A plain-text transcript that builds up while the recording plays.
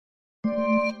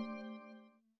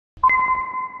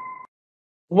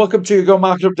Welcome to your Go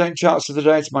Market Update charts of the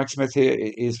day. It's Mike Smith here.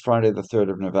 It is Friday, the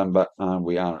 3rd of November, and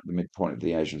we are at the midpoint of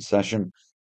the Asian session.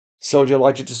 So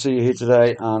delighted to see you here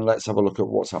today, and let's have a look at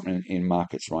what's happening in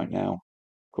markets right now.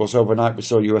 Of course, overnight we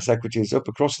saw US equities up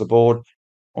across the board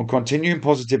on continuing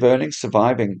positive earnings,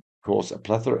 surviving, of course, a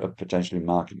plethora of potentially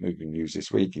market-moving news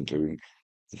this week, including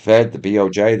the Fed, the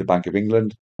BOJ, the Bank of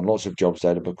England, and lots of jobs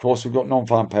data. But of course, we've got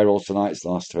non-farm payrolls tonight. It's the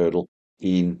last hurdle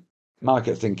in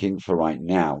market thinking for right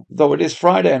now. Though it is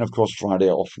Friday, and of course, Friday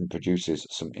often produces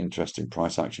some interesting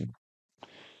price action.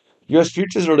 US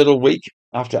futures are a little weak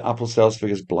after Apple sales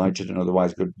figures blighted an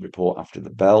otherwise good report after the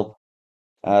bell.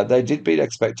 They did beat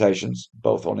expectations,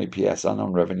 both on EPS and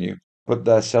on revenue, but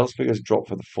their sales figures dropped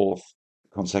for the fourth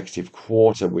consecutive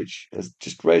quarter, which has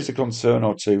just raised a concern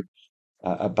or two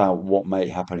about what may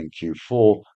happen in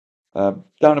Q4.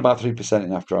 Down about 3%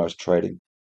 in after-hours trading.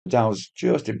 Dow's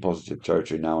just in positive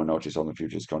territory now, I notice on the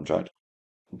futures contract.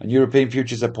 And European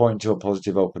futures are pointing to a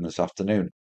positive open this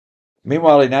afternoon.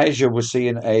 Meanwhile, in Asia, we're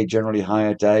seeing a generally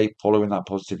higher day following that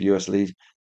positive US lead.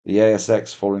 The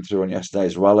ASX following through on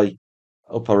yesterday's rally,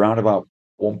 up around about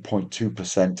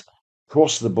 1.2%.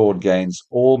 Across the board gains,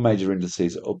 all major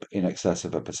indices up in excess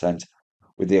of 1%,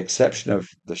 with the exception of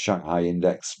the Shanghai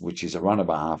index, which is around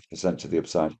about 0.5% to the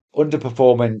upside,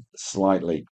 underperforming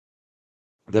slightly.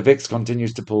 The VIX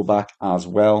continues to pull back as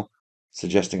well,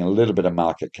 suggesting a little bit of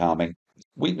market calming.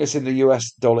 Weakness in the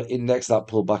US dollar index, that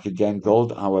pulled back again.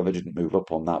 Gold, however, didn't move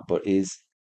up on that, but is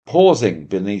pausing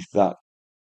beneath that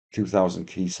 2000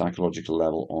 key psychological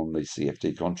level on the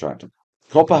CFD contract.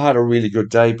 Copper had a really good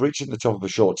day, breaching the top of a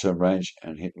short-term range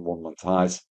and hitting 1-month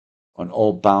highs, and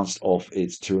all bounced off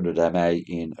its 200 MA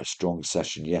in a strong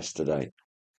session yesterday.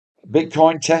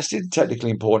 Bitcoin tested technically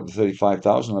important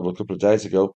 35,000 level a couple of days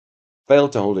ago,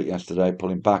 failed to hold it yesterday,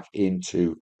 pulling back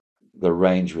into the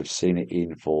range we've seen it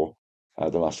in for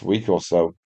the last week or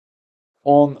so.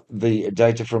 On the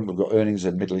data front, we've got earnings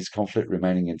and Middle East conflict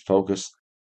remaining in focus.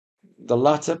 The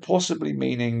latter possibly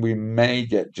meaning we may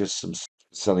get just some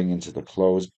selling into the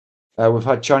close. We've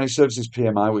had Chinese services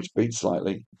PMI, which beat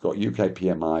slightly. We've got UK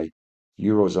PMI,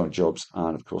 Eurozone jobs,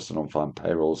 and of course the non-farm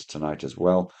payrolls tonight as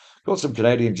well. Got some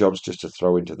Canadian jobs just to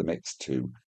throw into the mix too.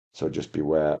 So just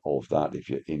beware of that if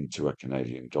you're into a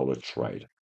Canadian dollar trade.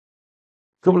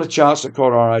 Couple of charts that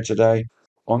caught our eye today.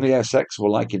 On the SX, we're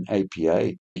liking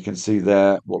APA. You can see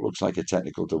there what looks like a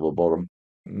technical double bottom,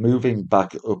 moving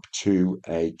back up to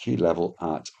a key level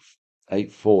at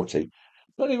 840.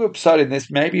 Plenty of upside in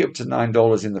this, maybe up to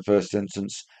 $9 in the first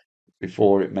instance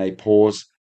before it may pause.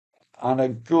 And a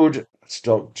good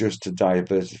stock just to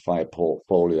diversify a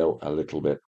portfolio a little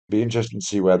bit. Be interesting to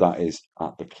see where that is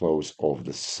at the close of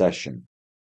the session.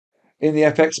 In the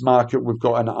FX market, we've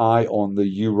got an eye on the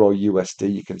Euro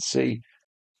USD. You can see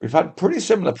we've had pretty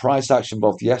similar price action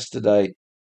both yesterday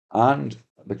and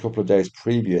the couple of days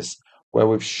previous, where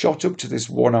we've shot up to this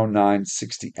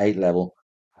 109.68 level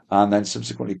and then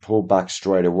subsequently pulled back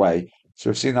straight away.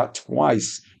 So we've seen that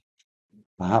twice.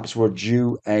 Perhaps we're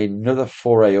due another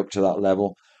foray up to that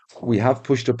level. We have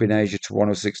pushed up in Asia to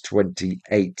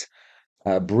 106.28.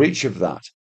 A breach of that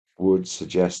would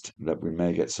suggest that we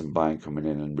may get some buying coming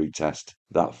in and retest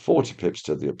that 40 pips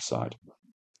to the upside.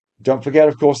 Don't forget,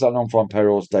 of course, that non-farm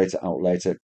payrolls data out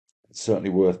later. It's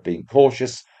certainly worth being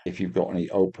cautious if you've got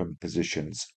any open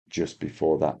positions just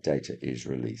before that data is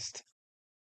released.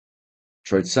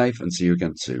 Trade safe and see you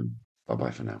again soon. Bye bye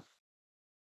for now.